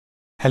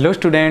Hello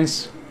students,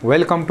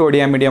 welcome to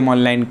Odia medium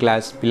online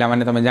class. पिला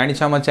माने तुम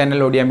जानिछ हम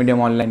channel Odia medium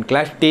online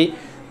class T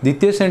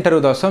द्वितीय सेंटर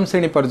दशम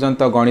श्रेणी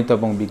पर्यंत गणित और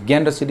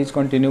विज्ञान सीरीज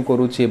कंटिन्यू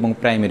करुच्ची और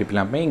प्राइमरी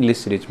पिला इंग्लिश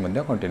सीरीज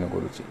कंटिन्यू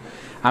करुच्ची।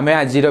 आम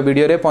आज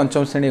वीडियो रे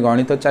पंचम श्रेणी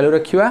गणित चालू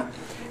रखा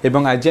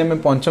एवं आज आम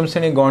पंचम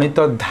श्रेणी गणित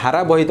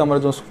धारा बही तुम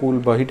जो स्कूल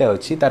बहीटा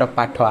अच्छी तार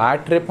पाठ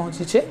 8 रे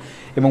पहुँचीचे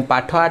एवं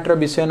पाठ 8 रो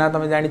विषय ना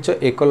तुम जानिछ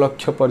 1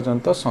 लाख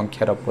पर्यंत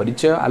संख्यार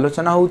परिचय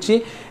आलोचना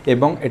होउची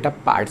एवं एटा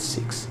पार्ट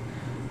 6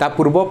 ता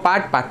पूर्व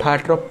पाठ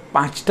 8 रो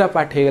 5टा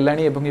पाठ हो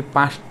गलानी एवं ये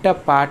 5टा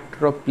पाठ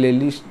रो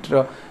प्लेलिस्ट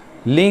रो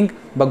लिंक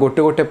बा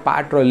गोटे गोटे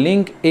पार्ट रो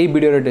लिंक ए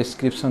वीडियो रे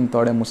डिस्क्रिप्शन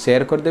तळे मु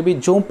शेयर कर देबी।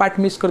 जो पार्ट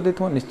मिस कर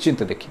देथो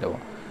निश्चित देखिदबो।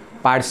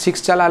 पार्ट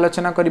 6 चला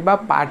आलोचना करिबा।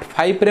 पार्ट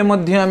 5 रे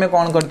मध्ये हमें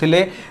कोन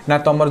करथिले ना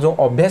तमर जो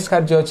अभ्यास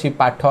कार्य अछि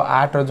पाठ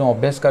 8 रो जो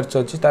अभ्यास कार्य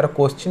अछि तार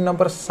क्वेश्चन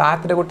नंबर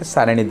 7 रे गोटे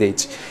सारणी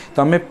देछि।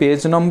 तमे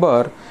पेज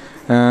नंबर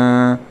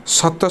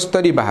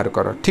 77 बाहर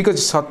कर। ठीक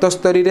अच्छे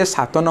 77 रे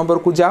 7 नंबर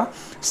को जाओ।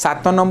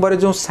 7 नंबर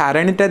जो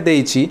सारणीटा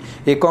देछि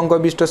एक अंक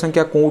विशिष्ट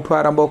संख्या कोठू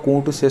आरंभ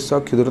कोठू शेष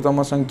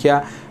क्षुद्रतम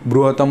संख्या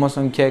बृहत्तम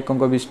संख्या एक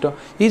अंक विशिष्ट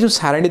ये जो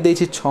सारणी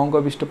देछि 6 अंक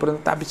विशिष्ट पर्यंत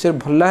ता विषय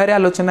भल भारे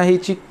आलोचना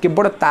हेछि।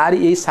 केवल तार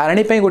ये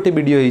सारणी पई गोटे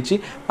वीडियो हेछि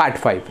पार्ट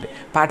 5 रे।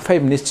 पार्ट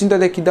 5 निश्चिंत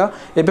देखि द।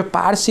 एबे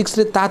पार्ट 6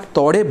 रे ता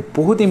तळे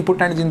बहुत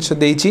इंपोर्टेंट जिनिस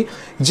देछि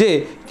जे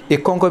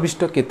एक अंक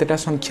विशिष्ट केतेटा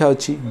संख्या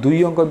अच्छी,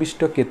 2 अंक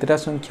विशिष्ट केतेटा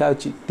संख्या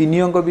अच्छी, 3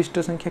 अंक विशिष्ट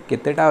संख्या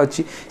केतेटा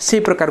अच्छी से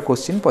प्रकार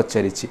क्वेश्चन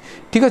पचारि।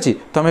 ठीक अच्छे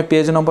तुम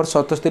पेज नंबर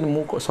 77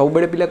 मु सब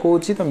बेले पिला कहूँ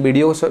तुम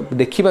वीडियो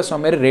देखा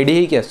समय रेडी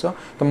होकर आस।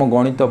 तुम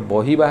गणित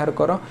बही बाहर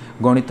कर,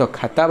 गणित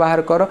खाता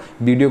बाहर कर,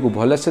 वीडियो को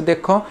भलसे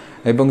देख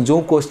एवं जो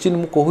क्वेश्चन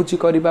मु कहूँ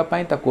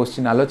करने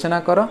क्वेश्चन आलोचना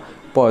कर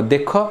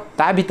देख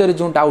ता भीतर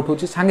जो डाउट हो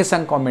सांगे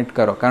सांग कमेंट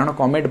कर कारण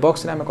कमेंट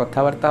बॉक्स रे आम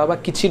कथबार्ता हाँ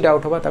किसी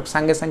डाउट हाँ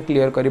सांगे सांग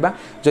क्लीयर करवा।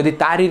 जदि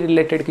तारी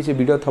रिलेटेड किसी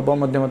वीडियो थबो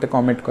मते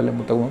कमेंट कले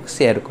मुझे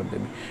शेयर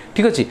करदेवी।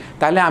 ठीक अच्छे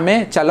ताले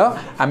आमे चलो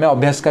आमे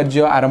अभ्यास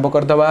कार्य आरंभ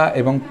करदबा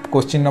एवं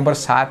क्वेश्चन नंबर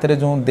 7 रे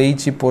जो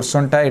देइछि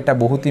पोर्शनटा एटा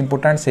बहुत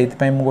इंपोर्टेंट से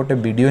मु गोटे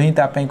वीडियो ही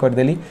तापाई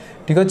करदेली।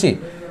 ठीक अच्छे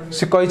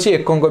से कही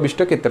एक अंक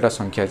विशिष्ट केतेटा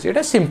संख्या अच्छी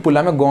एटा सिंपल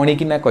आम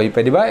गणिकी ना कहि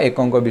परिबा। एक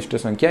अंक विशिष्ट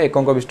संख्या एक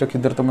अंक विशिष्ट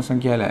क्षुद्रतम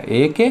संख्या है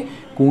 1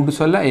 कोठू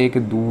सरला 1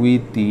 2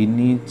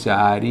 3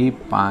 4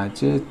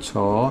 5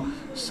 6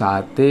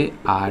 7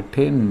 8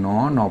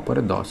 9 9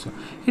 पर 10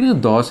 ये जो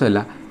 10 है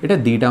यहाँ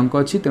 2टा अंक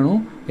अच्छी तेणु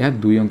यह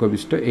 2 अंक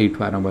विशिष्ट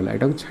एठू आरंभ है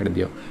यहाँ छाड़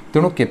दियो।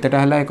 तेणु केतेटा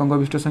है एक अंक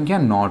विशिष्ट संख्या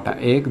 9टा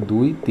 1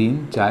 2 3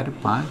 4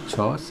 5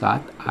 6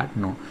 7 8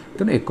 9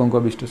 तेणु एक अंक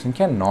विशिष्ट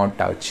संख्या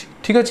 9टा अच्छी।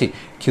 ठीक अच्छे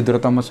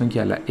क्षुद्रतम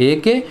संख्या है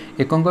 1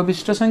 एक अंक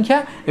विशिष्ट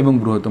संख्या एवं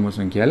बृहत्तम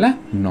संख्या है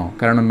 9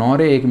 कारण 9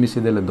 रे 1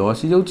 मिसेदेले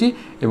 10 जाऊँगी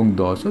एवं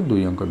 10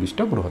 2 अंक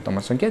विशिष्ट बृहत्तम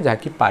संख्या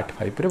जहाँकि पार्ट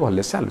 5 रे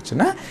भलसे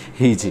आलोचना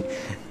होइछि।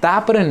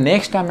 तापर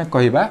नेक्स्ट आमे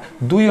कहबा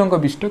 2 अंक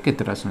विशिष्ट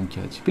केतेटा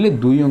संख्या अछि पिले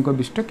 2 अंक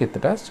विशिष्ट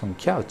केतेटा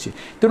संख्या अछि।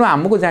 तेणु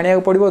आमको जानिया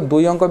पड़ो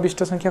 2 अंक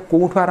विशिष्ट संख्या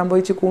कोठू आरंभ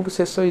होइछि कोठू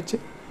शेष होइछि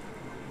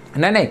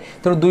ना नहीं।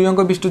 तेणु 2 अंक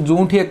विशिष्ट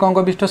जोठी एक अंक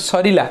विशिष्ट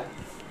सरिला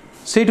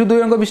सेठू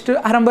 2 अंक विशिष्ट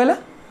आरंभ हैला।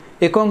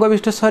 एक अंक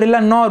विशिष्ट सरिला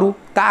 9 रु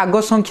ता आग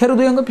संख्या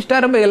 2 अंक विशिष्ट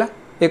आरंभ हैला।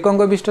 एक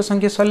अंक विशिष्ट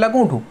संख्या सरिला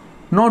कोठू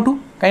 9 ठू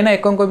कहीं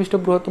एक अंक विशिष्ट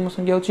बृहत्तम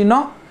संख्या होछि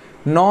 9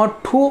 9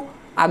 ठू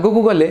आग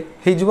को गले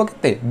हे जिवो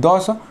केते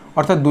 10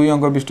 अर्थात 2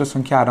 अंक विशिष्ट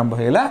संख्या आरंभ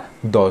हैला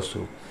 10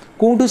 रु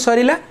कोठू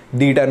सरिला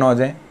 2टा 9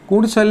 जाए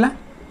कोठू सरिला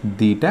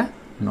 2टा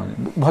 9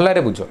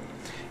 भलरे बुझ।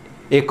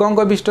 एक अंक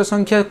विशिष्ट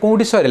संख्या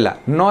कोठी सरिला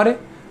 9 रे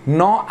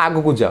 9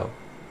 आग को जाओ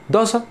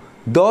 10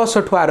 10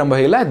 ठू आरंभ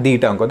हैला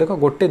 2टा अंक देखो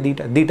गोटे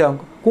 2टा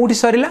अंक कोठी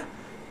सरिला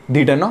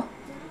 2टा 9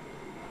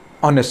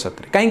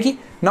 99 कहीं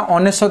ना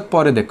 99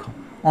 पर देख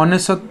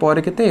 99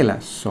 पर केते हैला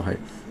 100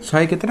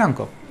 100 केते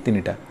अंक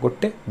 3टा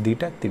गोटे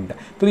 2टा 3टा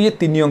तो ये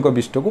 3 अंक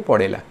विशिष्ट को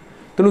पड़ेला।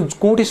 तेणु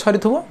कोठी सरी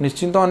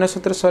निश्चिंत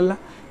 99 रे सरला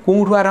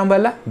कोठू आरंभ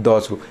है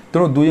 10 को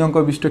तेणु 2 अंक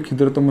विशिष्ट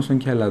क्षुद्रतम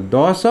संख्या है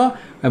 10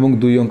 और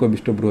 2 अंक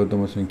विशिष्ट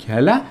बृहत्तम संख्या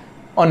है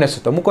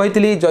 99। मुझे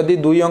कही जदि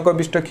 2 अंक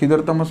विशिष्ट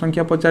क्षुद्रतम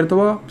संख्या पचार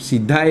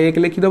सीधा 1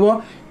 लिखिदेव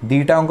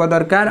 2टा अंक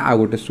दरकार आ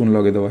गोटे 0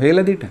 लगेदेव है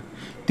 2टा।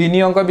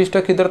 3 अंक विशिष्ट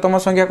क्षुद्रतम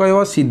संख्या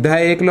कह सीधा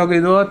 1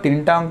 लगेदेव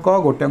 3टा अंक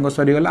गोटे अंक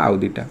सरीगला आउ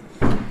 2टा।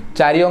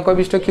 4 अंक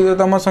विशिष्ट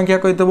क्षुद्रतम संख्या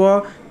कहीदेव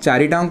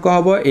 4टा अंक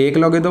हम 1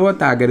 लगेदेव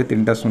ता आगे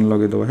 3टा 0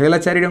 लगेदेव है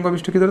 4 अंक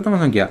विशिष्ट क्षुद्रतम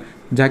संख्या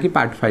जहाँकि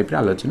पार्ट 5 रे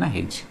आलोचना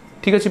होइछि।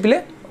 ठीक अच्छे पिले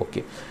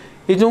ओके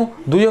ये जो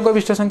 2 अंक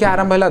विशिष्ट संख्या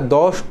आरंभ है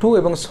 10 ठू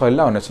एवं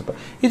सरला 99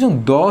 ये जो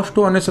 10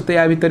 टू 99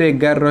 या भितर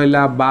 11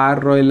 रहा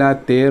 12 रहा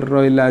 13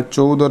 रहा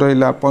 14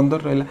 रहा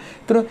 15 रहा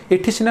तेणु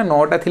ये सीना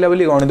 9टा थिला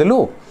बोली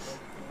गणिदेलु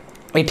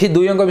एठी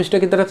 2 अंक विशिष्ट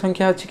केतेटा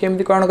संख्या अच्छी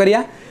केमती कौन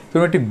करिया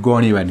तेणु ये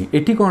गणवानी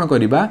एठी कौन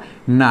करवा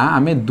ना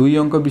आम 2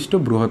 अंक विशिष्ट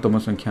बृहत्तम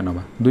संख्या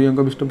नवा 2 अंक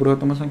विशिष्ट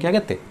बृहत्तम संख्या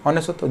केते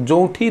 99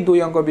 जोठी 2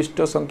 अंक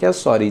विशिष्ट संख्या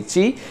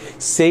सरीची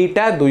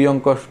सेटा 2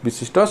 अंक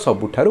विशिष्ट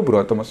सबुठारु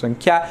बृहत्तम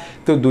संख्या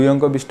तो 2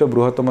 अंक विशिष्ट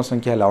बृहत्तम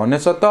संख्या है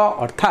 99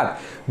 अर्थात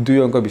 2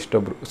 अंक विशिष्ट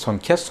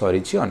संख्या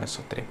सरीची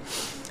 99 रे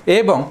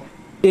एवं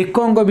 1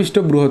 अंक विशिष्ट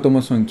बृहत्तम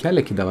संख्या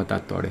लिखिदेवा ता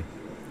तळे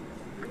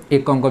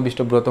एक अंक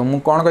विशिष्ट बृहत्तम मुझे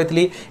कौन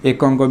कही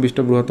एक अंक विशिष्ट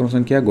बृहत्तम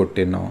संख्या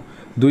गोटे 9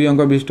 2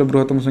 अंक विशिष्ट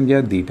बृहत्तम संख्या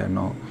 2टा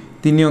 9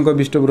 तीन अंक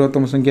विशिष्ट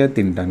बृहत्तम संख्या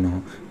 3टा 9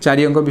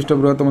 4 अंक विशिष्ट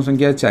बृहत्तम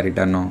संख्या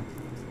 4टा 9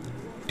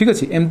 ठीक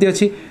अच्छे एमती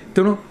अच्छी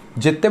तेणु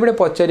जिते बड़े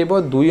पचार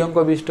 2 अंक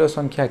विशिष्ट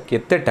संख्या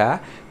केतेटा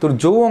तो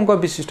जो अंक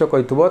विशिष्ट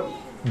कही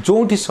जो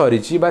सरी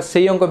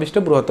से अंक विशिष्ट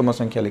बृहत्तम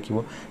संख्या लिख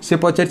से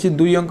पचार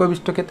 2 अंक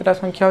विशिष्ट केतेटा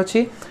संख्या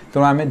अच्छी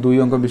तेणु आम 2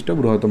 अंक विशिष्ट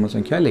बृहत्तम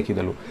संख्या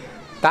लिखिदेलु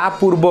ता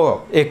पूर्व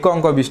 1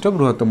 अंक विशिष्ट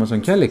बृहत्तम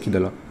संख्या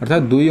लिखिदेल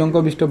अर्थात 2 अंक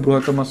विशिष्ट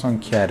बृहत्तम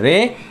संख्या रे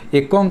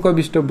 1 अंक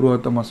विशिष्ट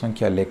बृहत्तम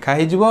संख्या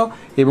लेखाई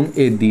एवं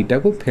ए दुईटा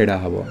को फेड़ा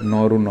हम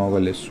 9 रु 9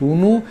 गले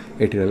 0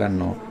 एटी रहा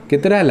 9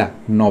 केतेटा है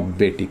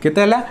 90टी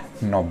केते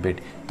 90टी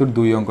तो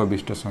 2 अंक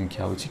विशिष्ट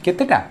संख्या होची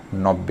केतेटा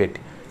 90टी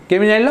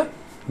केमी जान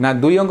ना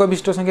 2 अंक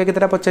विशिष्ट संख्या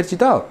केतेटा पचारछि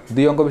तो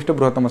 2 अंक विशिष्ट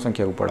बृहत्तम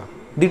संख्या को पढ़ा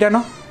दुईटा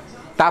न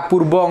ता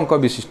पूर्व अंक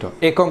विशिष्ट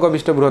 1 अंक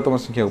विशिष्ट बृहत्तम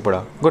संख्या को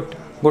पढ़ा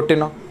गोटे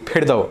न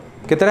फेड़ दब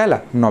केतेटा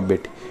है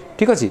 90टी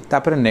ठीक अच्छे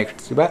तापर नेक्स्ट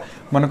जी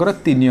मनकर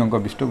 3 अंक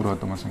विशिष्ट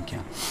बृहत्तम संख्या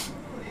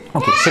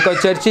ओके से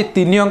पचारछि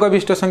 3 अंक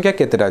विशिष्ट संख्या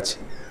केतेटा अछि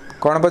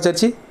कौन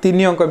पचारछि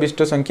 3 अंक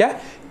विशिष्ट संख्या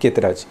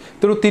केतेटा अछि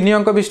तेणु 3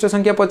 अंक विशिष्ट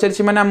संख्या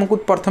पचारछि माने हमकु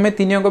प्रथमे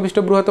 3 अंक विशिष्ट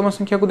बृहत्तम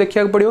संख्या को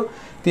देखिया पड़ियो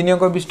 3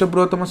 अंक विशिष्ट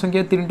बृहत्तम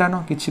संख्या 3टा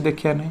 9 किछि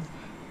देखिया नै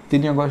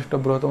 3 अंक विशिष्ट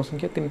बृहत्तम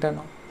संख्या 3टा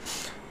 9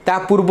 ता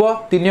पूर्व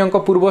 3 अंक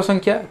पूर्व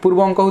संख्या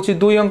पूर्व अंक होछि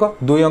 2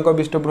 अंक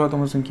विशिष्ट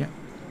बृहत्तम संख्या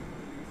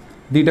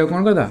दुईटा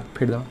कौन करदा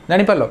फेड़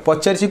जानी पार्ल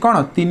पचारछि कौन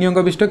 3 अंक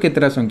विशिष्ट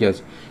केतेटा संख्या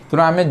अछि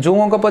तेणु आमे जो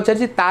अंक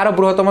पचारछि तार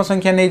बृहत्तम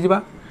संख्या नै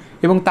जिबा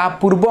एवं ता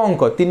पूर्व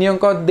अंक 3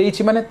 अंक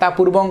देछि माने ता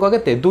पूर्व अंक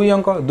केते 2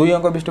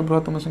 अंक विशिष्ट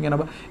बृहत्तम संख्या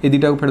नबा ए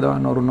दुईटा को फेड़ दवा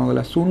 9 रु 9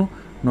 गला 0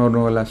 9 रु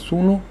 9 गला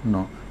 0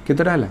 9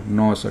 केतेटा हला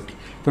 69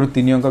 तेणु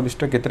 3 अंक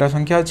विशिष्ट केतेटा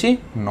संख्या अछि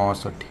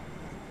 69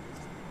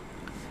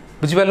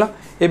 बुझि पार्ल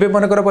एबे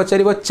मनकर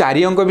पचारिबो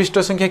 4 अंक विशिष्ट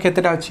संख्या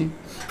केतेटा अछि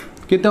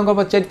केते अंक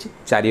पचारछि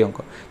 4 अंक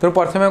तेणु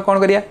प्रथमे कौन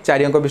करिया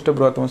 4 अंक विशिष्ट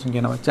बृहत्तम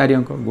संख्या नबा 4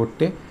 अंक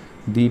 1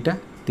 2टा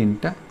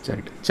 3टा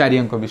 4टा 4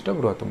 अंक विशिष्ट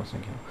बृहत्तम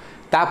संख्या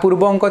ता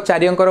पूर्व अंक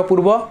 4 अंकर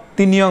पूर्व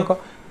 3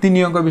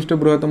 अंक विशिष्ट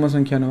बृहत्तम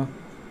संख्या नवा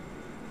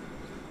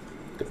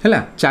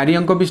है 4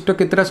 अंक विशिष्ट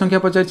केतेटा संख्या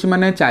पचारछि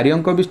माने 4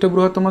 अंक विशिष्ट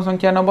बृहत्तम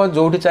संख्या नब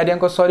जोठी 4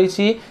 अंक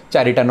सरीछि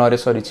 4टा 9 रे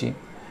सरीछि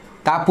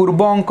ता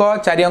पूर्व अंक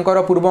 4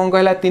 अंकर पूर्व अंक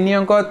है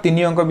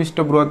 3 अंक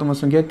विशिष्ट बृहत्तम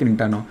संख्या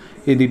 3टा 9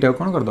 ये दुईटा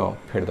कौन कर दो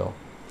फेड़ दो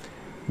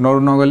 9 रु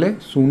 9 गले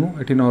 0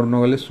 एठी 9 रु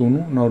 9 गले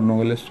 0 9 रु 9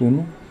 गले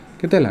 0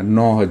 केते हला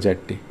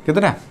 9000टी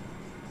केतेटा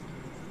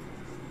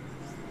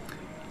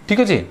ठीक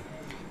अछि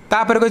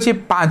तापर कहछि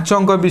 5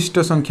 अंक विशिष्ट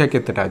संख्या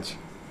केतेटा अछि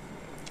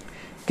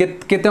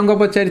केते अंक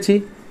पचारछि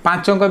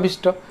 5 अंक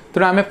विशिष्ट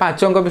तेणु आमे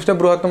 5 अंक विशिष्ट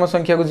बृहत्तम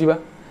संख्या को जीवा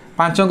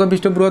 5 अंक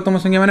विशिष्ट बृहत्तम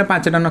संख्या माने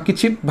 5टा 9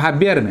 किछि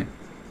भाबियार नै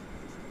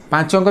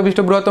 5 अंक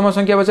विशिष्ट बृहत्तम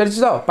संख्या पचारछि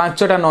तो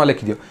 5टा 9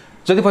 लिखि दियो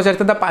जदि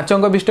पचारता 5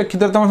 अंक विशिष्ट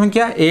क्षुद्रतम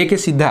संख्या 1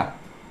 सीधा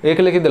 1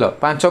 लिखिदेल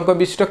 5 अंक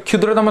विशिष्ट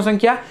क्षुद्रतम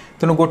संख्या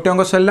तेणु गोटे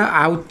अंक सरला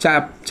आउ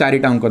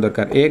 4टा अंक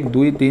दरकार 1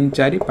 2 3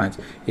 4 5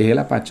 ये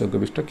है 5 अंक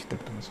विशिष्ट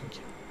क्षुद्रतम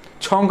संख्या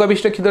 6 अंक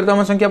विशिष्ट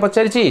क्षुद्रतम संख्या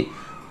पचारछि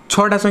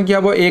 6टा संख्या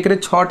हम 1 रे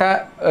 6टा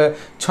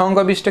 6 अंक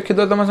विशिष्ट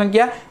क्षुद्रतम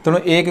संख्या तेणु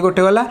 1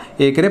 गोटे गला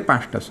 1 रे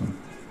 5टा शून्य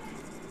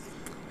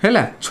है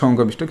 6 अंक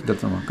विशिष्ट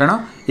क्षुद्रतम कारण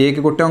 1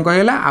 गोटे अंक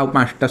है आउ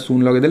 5टा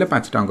शून्य लगेदेले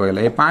 5टा अंक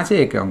है ये 5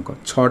 1 अंक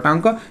 6टा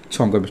अंक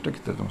 6 अंक विशिष्ट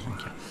क्षुद्रतम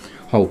संख्या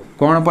हौ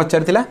कौन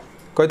पचार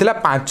कहला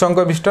 5 अंक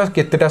विशिष्ट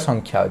केतेटा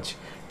संख्या अछि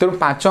तेणु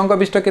 5 अंक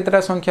विशिष्ट केतेटा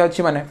संख्या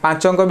अछि माने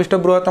 5 अंक विशिष्ट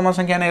बृहत्तम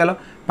संख्या नै गलो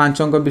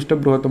 5 अंक विशिष्ट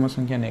बृहत्तम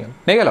संख्या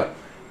नै गलो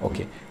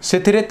ओके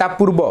से ता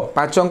पूर्व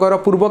 5 अंकर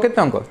पूर्व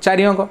केते अंक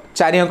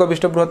 4 अंक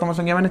विशिष्ट बृहत्तम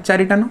संख्या माने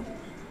 4टा 9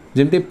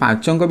 जेमते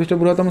 5 अंक विशिष्ट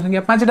बृहत्तम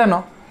संख्या 5टा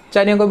 9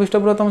 4 अंक विशिष्ट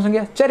बृहत्तम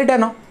संख्या 4टा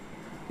 9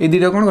 ए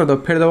दुईटा कौन कर दो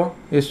फेड़ दो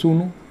ए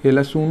 0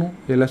 एला 0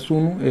 एला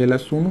 0 एला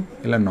 0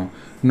 एला 9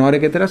 9 रे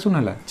केतेटा शून्य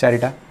हला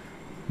 4टा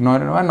 9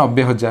 रे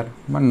 90000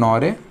 9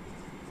 रे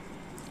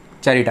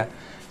 4टा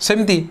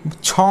सेमती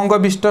 6 अंक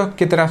विशिष्ट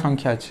केतेटा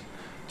संख्या अछि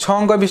 6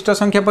 अंक विशिष्ट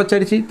संख्या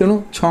पचारछि तेणु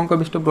 6 अंक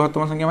विशिष्ट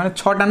बृहत्तम संख्या माने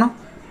 6टा 9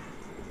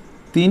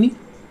 3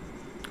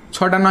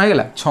 6टा 9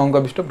 हैगला 6 अंक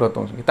विशिष्ट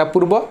बृहत्तम संख्या ता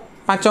पूर्व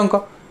 5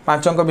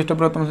 अंक विशिष्ट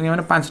बृहत्तम संख्या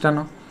माने 5टा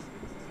 9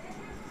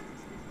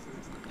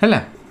 हैला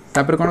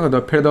तापर कोन कर दो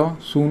फेड़ दो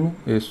 0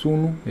 ए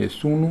 0 ए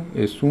 0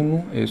 ए 0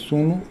 ए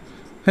 0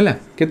 हैला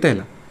केते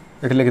हैला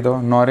एठी लिखि दो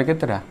 9 रे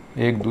केतेटा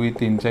 1 2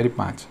 3 4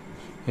 5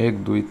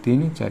 1 2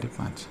 3 4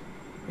 5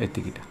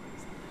 एतिकिटा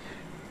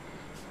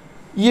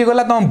ये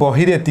गला तुम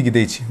बही रे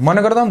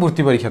मन कर तुम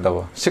वृत्ति परीक्षा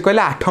दब से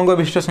कहले 8 अंक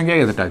विशिष्ट संख्या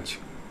केतेटा अछि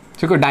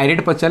से को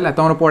डायरेक्ट पचारला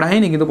तुम पढ़ा ही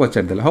नहीं कि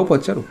पचार देला हौ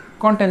पचारू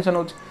कौन टेंशन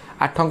हो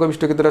 8 अंक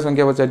विशिष्ट केतेटा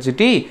संख्या पचारछि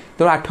टी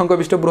तो 8 अंक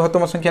विशिष्ट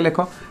बृहत्तम संख्या लेख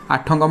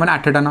 8 अंक माने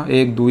 8टा 9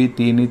 1 2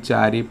 3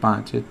 4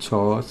 5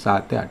 6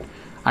 7 8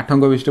 8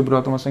 अंक विशिष्ट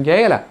बृहत्तम संख्या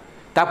हैगला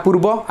ता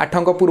पूर्व 8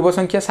 अंक पूर्व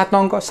संख्या 7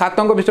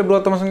 अंक विशिष्ट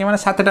बृहत्तम संख्या माने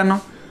 7टा 9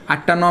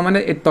 8टा 9 माने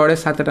ए तळे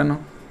 7टा 9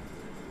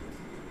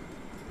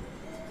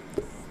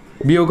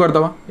 वियोग कर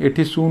दवा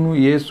एठी 0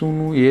 ये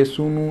 0 ये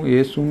 0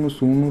 ये 0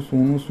 0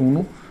 0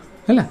 0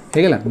 हैला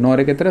हेगला 9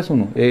 रे केतेटा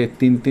 0 ए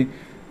 3 3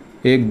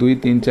 1 2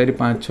 3 4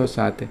 5 6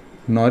 7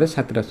 9 रे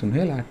 7टा 0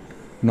 हैला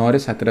 9 रे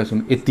 7टा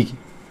 0 एतिकी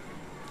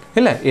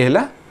हैला ए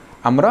हैला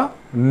हमरा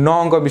 9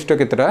 अंक विशिष्ट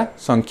केतेटा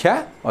संख्या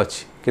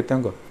अछि। केते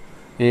अंक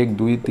 1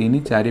 2 3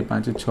 4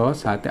 5 6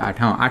 7 8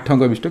 हाँ 8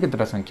 अंक विशिष्ट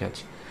केतेटा संख्या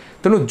अछि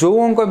तेणु जो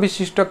अंक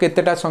विशिष्ट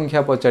केतेटा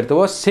संख्या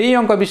पचार से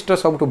अंक विशिष्ट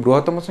सब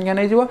बृहत्तम संख्या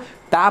नहीं जीव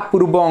ता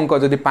पूर्व अंक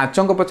जदि 5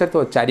 अंक पचार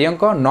 4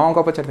 अंक 9 अंक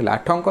पचार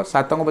 8 अंक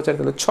 7 अंक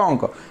पचार 6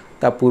 अंक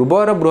ता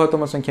पूर्वर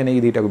बृहत्तम संख्या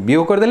नहीं दुईटा को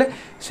वियोग करदे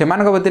से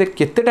मध्य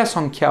केतेटा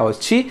संख्या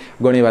अच्छी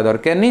गणवा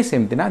दरकार नहीं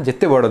सेमती ना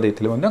जिते बड़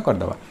देते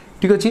करदे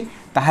ठीक अच्छे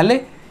ताहले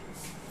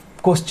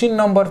क्वेश्चन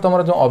नंबर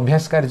तुम जो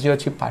अभ्यास कार्य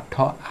अच्छी पाठ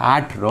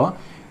 8 रो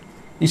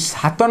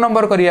 7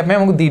 नंबर करने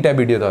आमको दुईटा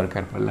वीडियो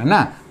दरकार पड़ा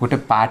ना गोटे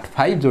पार्ट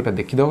 5 जोटा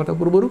देखीद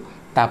पूर्व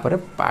तापर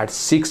पार्ट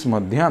 6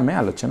 आम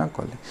आलोचना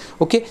कले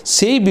ओके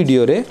से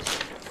वीडियो रे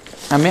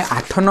आम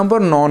 8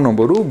 नंबर 9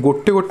 नंबर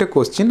गोटे गोटे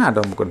क्वेश्चन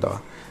आरंभ करदे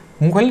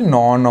मुझे कहली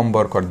 9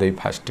 नंबर करदे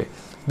फास्ट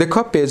देख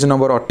पेज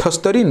नंबर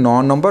 78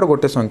 9 नंबर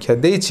गोटे संख्या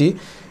देछि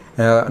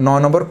 9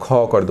 नंबर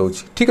ख करदे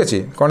ठीक अच्छे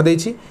कौन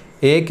देछि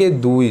 1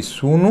 2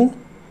 0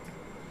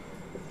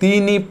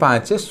 3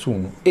 5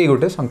 0 ये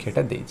गोटे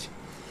संख्याटा देछि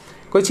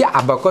कही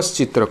आबकस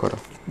चित्र कर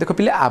देख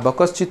पिले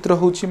आबकस चित्र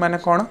हूँ माने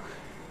कौन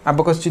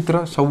आबकस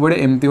चित्र सब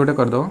एमती गोटे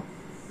करदे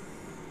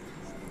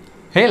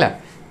है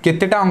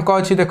केतेटा अंक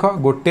अच्छी देख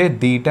गोटे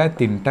दुईटा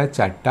तीन टा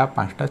चार्टा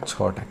पाँचटा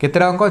छटा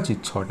केतेटा अंक अच्छी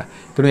छटा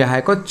तेणु यह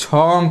एक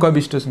 6 अंक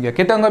विशिष्ट संख्या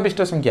केते अंक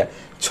विशिष्ट संख्या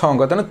 6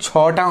 अंक तेणु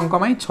 6टा अंक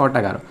में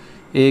 6टा गार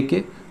 1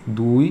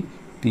 2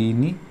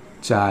 3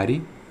 4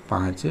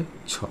 5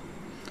 6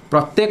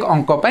 प्रत्येक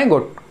अंक पर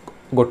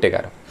गोटे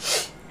गार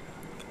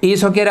ये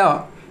संख्यार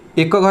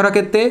एक घर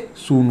केते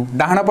 0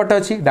 डाहाण पट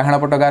अच्छी डाहाण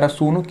पट गार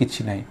 0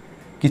 किछि नाही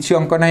किछि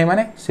अंक नाही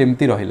माने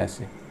सेमती रहिला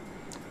से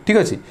ठीक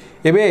अच्छे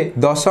एबे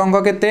 10 अंक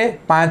केते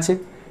 5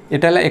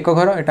 एटा एक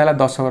घर एटा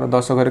 10 घर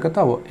 10 घर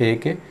केते हम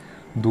 1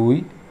 2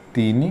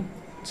 3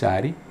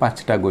 4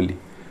 5टा गोली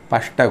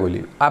 5टा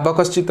गोली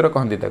आबकस चित्र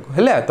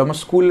कहती है तुम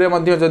स्कूल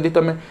रे जदि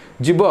तुम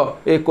जीव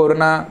ए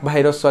कोरोना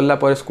भाइरस सरला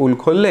पर स्कूल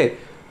खोलले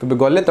तुम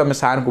गले तुम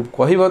सार को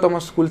कह तुम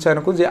स्कूल सार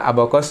को जे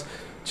आबकस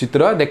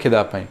चित्र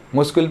देखीदेवाई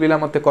मो स्कूल पिला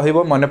मत कह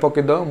मन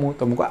पकईद मु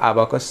तुमको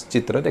आबकस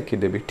चित्र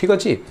देखीदेवी ठीक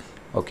अच्छे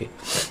ओके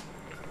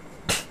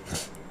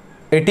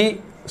एटी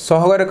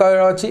सहगर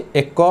अच्छी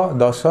 1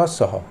 10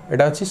 100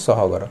 एटा अच्छी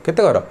सहगर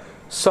केते घर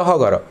 100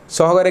 घर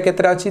 100 घर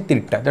केते अच्छी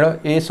 3टा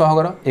तेज ए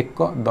सहगर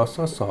 1 10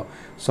 100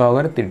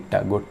 सहगर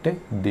 3टा गोटे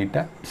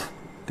 2टा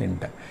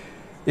 3टा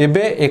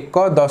एबे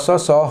 1 10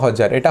 100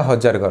 1000 एटा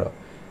 1000 घर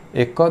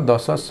 1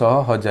 10 100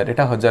 1000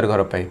 एटा 1000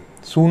 घर पाई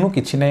शून्य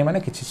किछि नहीं माने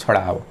किछि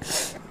छड़ा हबो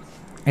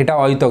एटा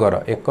अयत घर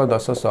 1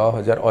 10 100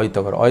 1000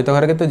 अयत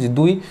घर केते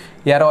 2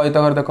 यार अयत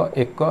घर देख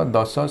 1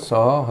 10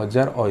 100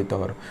 1000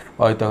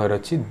 अयत घर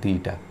अच्छी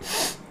 2टा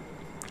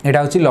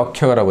एटा हूँ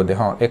लक्ष्य घर बोधे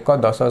हाँ 1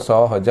 10 100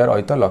 1000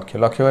 अयत लक्ष्य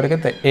लक्ष्य घर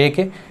केते 1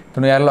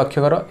 तेणु यार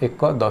लक्ष्य घर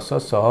 1 10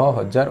 100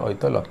 1000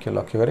 अयत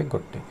लक्ष्य घर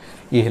गोटे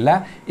ये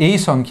यही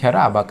संख्यार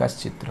आबकस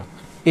चित्र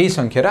यही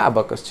संख्यार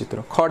आबकस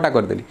चित्र खटा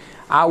करदेली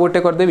आ गोटे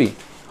करदेवी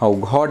हाँ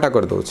घटा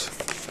करदे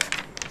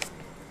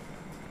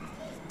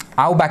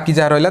आउ बाकी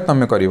जहाँ रहा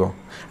तुम कर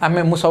आम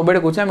मुझे सब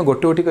कहूँ आम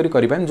गोटे गोटे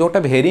कर जोटा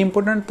भेरी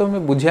इंपोर्टाट तुम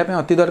बुझापी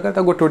अति दरकार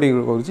तो गोटे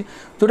गोटे करुँच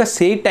जोटा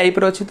से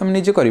टाइप्र अच्छी तुम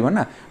निजे कर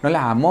ना ना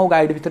आम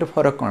गाइड भितर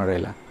फरक कौन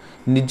रहा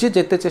निजे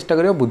जिते चेष्टा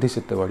कर बुद्धि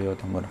से बढ़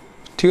तुम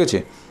ठीक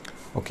अच्छे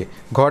ओके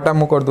घटा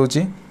मुझे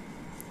करदे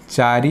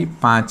 4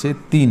 5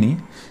 3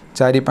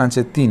 4 5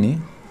 3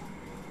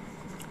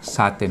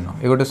 7 9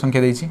 ये गोटे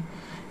संख्या देती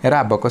यार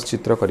आबकस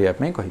चित्र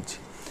करने कही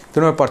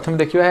तेणु प्रथम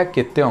देखा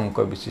केते अंक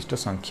विशिष्ट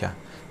संख्या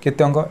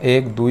केते अंक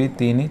 1 2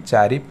 3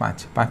 4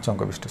 5 5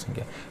 अंक विशिष्ट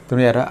संख्या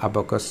तेणु यार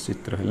आबकस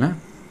चित्र है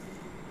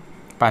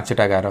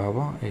 5टा गार हम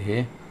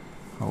ये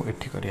हाँ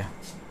ये करिया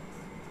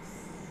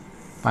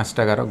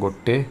 5टा गार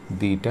गोटे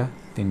 2टा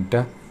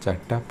 3टा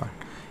 4टा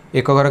 5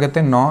 एक घर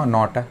केते 9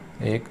 9टा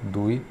 1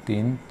 2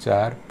 3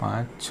 4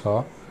 5 6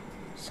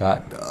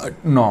 7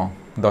 8 9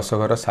 10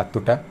 घर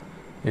 7टा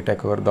एटा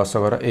एक घर 10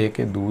 घर 1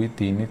 2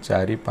 3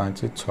 4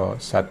 5 6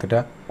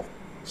 7टा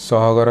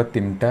 100 घर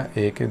 3टा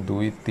 1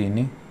 2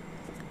 3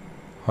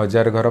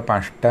 1000 घर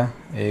 5टा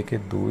 1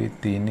 2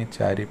 3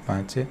 4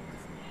 5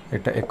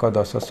 एटा 1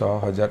 10 100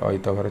 1000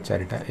 अयत घर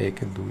 4टा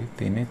 1 2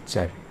 3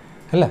 4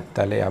 है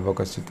ताले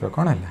आबकस चित्र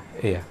कौन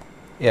है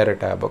यार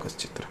एटा आबकस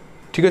चित्र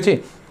ठीक अच्छे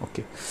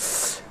ओके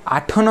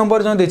 8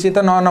 नंबर जो देती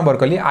तो 9 नंबर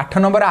कली 8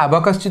 नंबर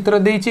आबकस चित्र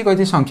देती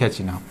कही संख्या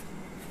चिन्ह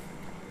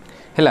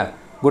है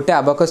गोटे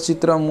आबकस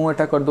चित्र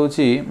मुझा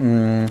करदे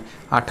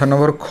 8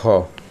 नंबर ख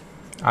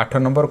 8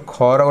 नंबर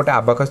खर गोटे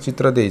आबकस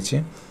चित्र देती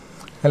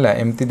है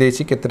एमती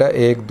देती केतटा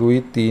 1 2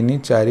 3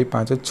 4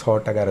 5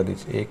 6टा गार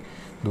देती 1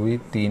 2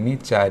 3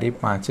 4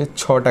 5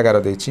 6टा गार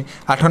देती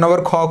 8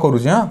 नंबर ख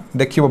करुँच हाँ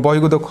देख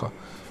बही को देख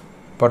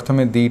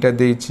प्रथम 2टा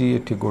देती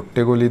एठी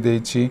गोटे गोली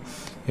देती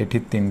एठी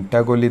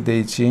 3टा गोली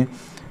देती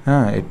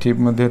हाँ एठी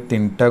मध्य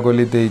 3टा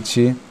गोली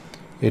देती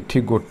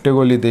एठी गोटे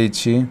गोली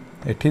देती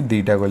एठी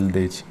 2टा गोली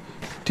देती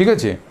ठीक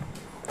अच्छे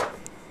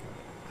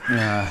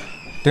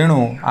तेणु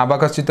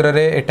आबकस चित्र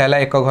रे एटा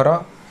एक घर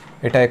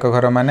एटा एक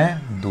घर माने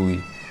 2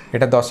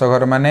 एटा 10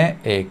 घर माने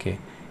 1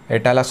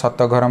 एटा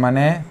 7 घर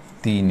माने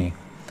 3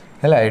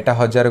 है एटा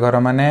 1000 घर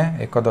माने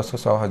 1 10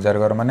 100 1000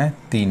 घर माने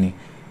 3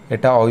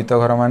 एटा अयुत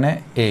घर माने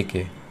 1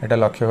 एटा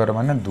लक्ष्य घर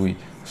माने 2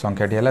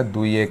 संख्याटी है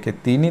 2 1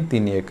 3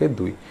 3 1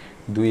 2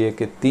 2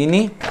 1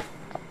 3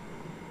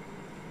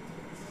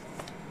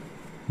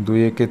 2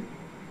 1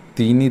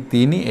 3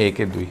 3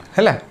 1 2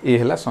 है ये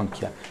है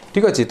संख्या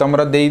ठीक अच्छे तुम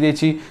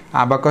देची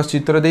आबाकस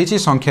चित्र देची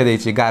संख्या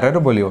देची गार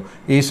बोलो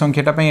ये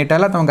संख्याटा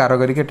यहाँ तुम गार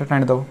करके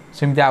टाणीदेव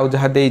सेमती आउ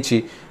जहाँ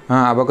देची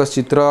हाँ आबाकस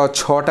चित्र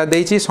 6टा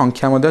देची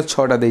संख्या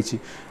 6टा देची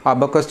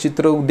आबाकस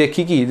चित्र को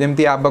देखिकी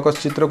जमी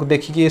आबाकस चित्र को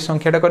देखिकी ये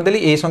संख्याटा करदेली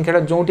ये संख्याटा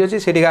जो अच्छे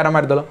से गार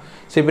मारिदेल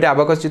से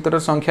आबाकस चित्र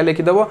संख्या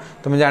लिखिदेव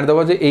तुम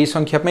जानीदेव जो यही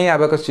संख्या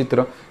आबाकस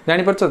चित्र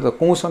जापर तो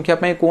कौ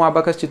संख्या कौ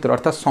आबाकस चित्र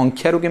अर्थात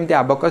संख्यारू केमती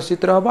आबाकस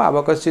चित्र हम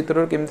आबाकस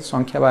चित्र केमती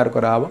संख्या बाहर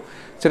कराब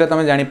से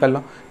तुम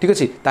जापर ठीक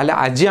अच्छे ताले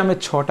आज आम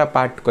 6टा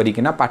पार्ट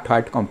करना पाठ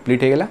 8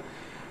 कंप्लीट होगा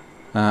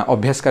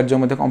अभ्यास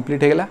कार्य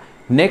कंप्लीट होगा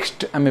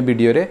नेक्स्ट आम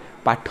वीडियो रे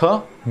पाठ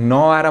 9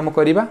 आरंभ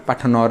करवा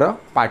पाठ 9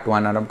 पार्ट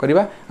 1 आरंभ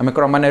करवा आम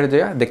क्रमान्वय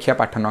जावा देखिया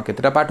पाठ 9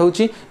 केतेटा पाठ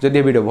होची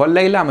जदि वीडियो भल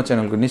लगिला आम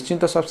चैनल को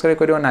निश्चिंत सब्सक्राइब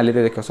करियो नाली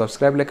रे देखो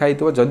सब्सक्राइब लिखा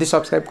हितबो जदि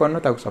सब्सक्राइब करनो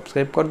ताको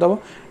सब्सक्राइब कर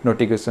दबो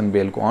नोटिफिकेशन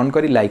बेल को ऑन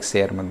करी like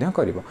share Madhya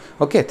करिवो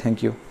okay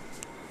thank you.